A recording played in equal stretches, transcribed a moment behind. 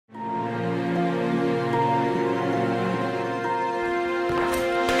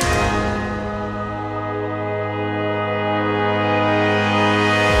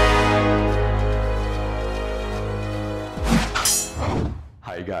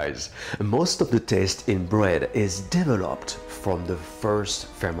guys. Most of the taste in bread is developed from the first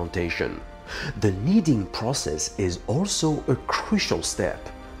fermentation. The kneading process is also a crucial step.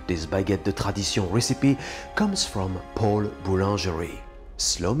 This baguette de tradition recipe comes from Paul Boulangerie.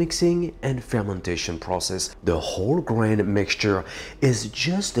 Slow mixing and fermentation process, the whole grain mixture is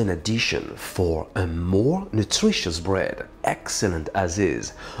just an addition for a more nutritious bread, excellent as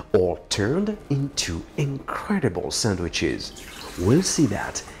is, or turned into incredible sandwiches. We'll see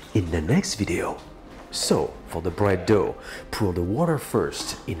that in the next video. So, for the bread dough, pour the water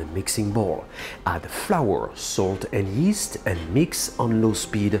first in a mixing bowl. Add flour, salt and yeast and mix on low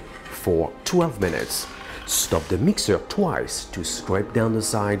speed for 12 minutes. Stop the mixer twice to scrape down the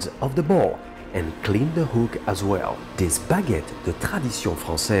sides of the bowl and clean the hook as well. This baguette de tradition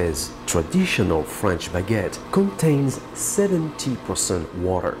française, traditional French baguette, contains 70%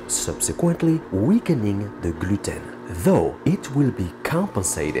 water, subsequently weakening the gluten, though it will be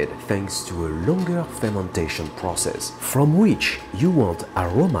compensated thanks to a longer fermentation process, from which you want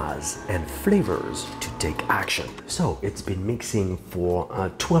aromas and flavors to take action. So it's been mixing for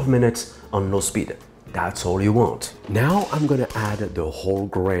 12 minutes on low speed. That's all you want. Now I'm gonna add the whole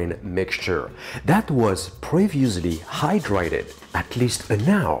grain mixture that was previously hydrated at least an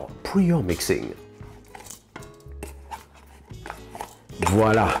hour prior mixing.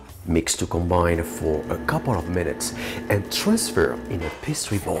 Voila! Mix to combine for a couple of minutes and transfer in a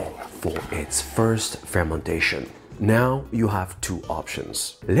pastry bowl for its first fermentation. Now you have two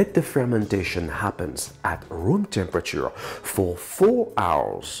options. Let the fermentation happen at room temperature for 4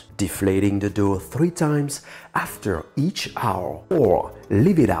 hours, deflating the dough 3 times after each hour, or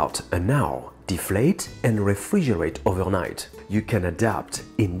leave it out an hour, deflate and refrigerate overnight. You can adapt,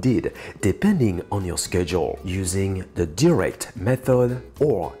 indeed, depending on your schedule, using the direct method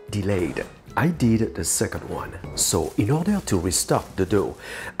or delayed. I did the second one. So in order to restock the dough,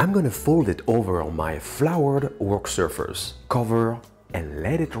 I'm gonna fold it over on my floured work surface, cover and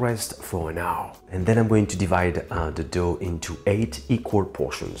let it rest for an hour. And then I'm going to divide the dough into 8 equal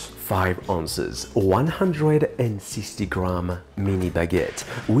portions. 5 ounces, 160 gram mini baguette,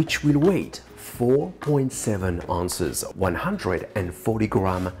 which will weigh 4.7 ounces, 140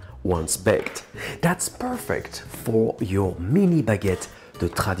 gram once baked. That's perfect for your mini baguette de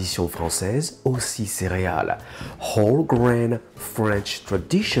tradition française, aussi céréales, whole grain French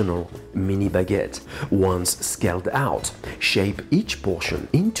traditional mini baguette. Once scaled out, shape each portion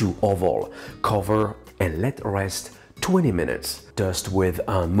into oval, cover and let rest 20 minutes. Dust with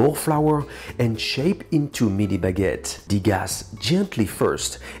more flour and shape into mini baguette. Degasse gently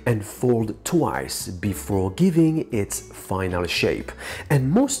first and fold twice before giving its final shape,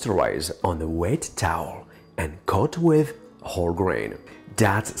 and moisturize on a wet towel and coat with whole grain.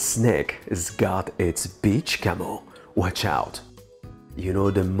 That snake has got its beach camo. Watch out! You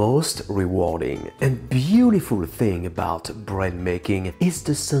know, the most rewarding and beautiful thing about bread making is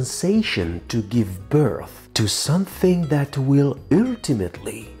the sensation to give birth to something that will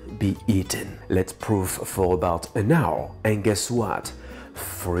ultimately be eaten. Let's proof for about an hour, and guess what?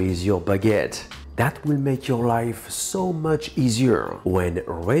 Freeze your baguette. That will make your life so much easier when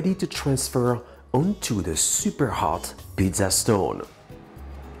ready to transfer onto the super hot pizza stone.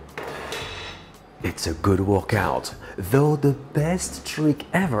 It's a good workout, though the best trick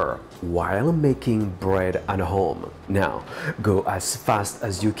ever while making bread at home. Now, go as fast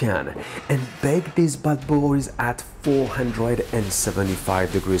as you can and bake these bad boys at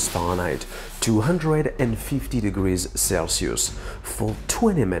 475 degrees Fahrenheit, 250 degrees Celsius for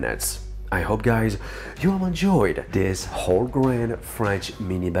 20 minutes. I hope, guys, you have enjoyed this whole grain French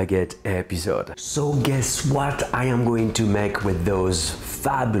mini baguette episode. So guess what I am going to make with those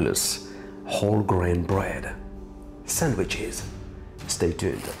fabulous whole grain bread sandwiches? Stay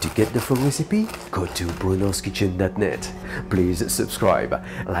tuned. To get the full recipe, go to brunoskitchen.net. Please subscribe,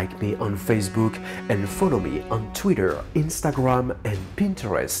 like me on Facebook, and follow me on Twitter, Instagram, and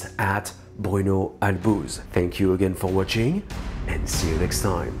Pinterest at Bruno Albouze. Thank you again for watching, and see you next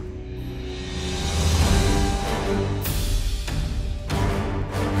time.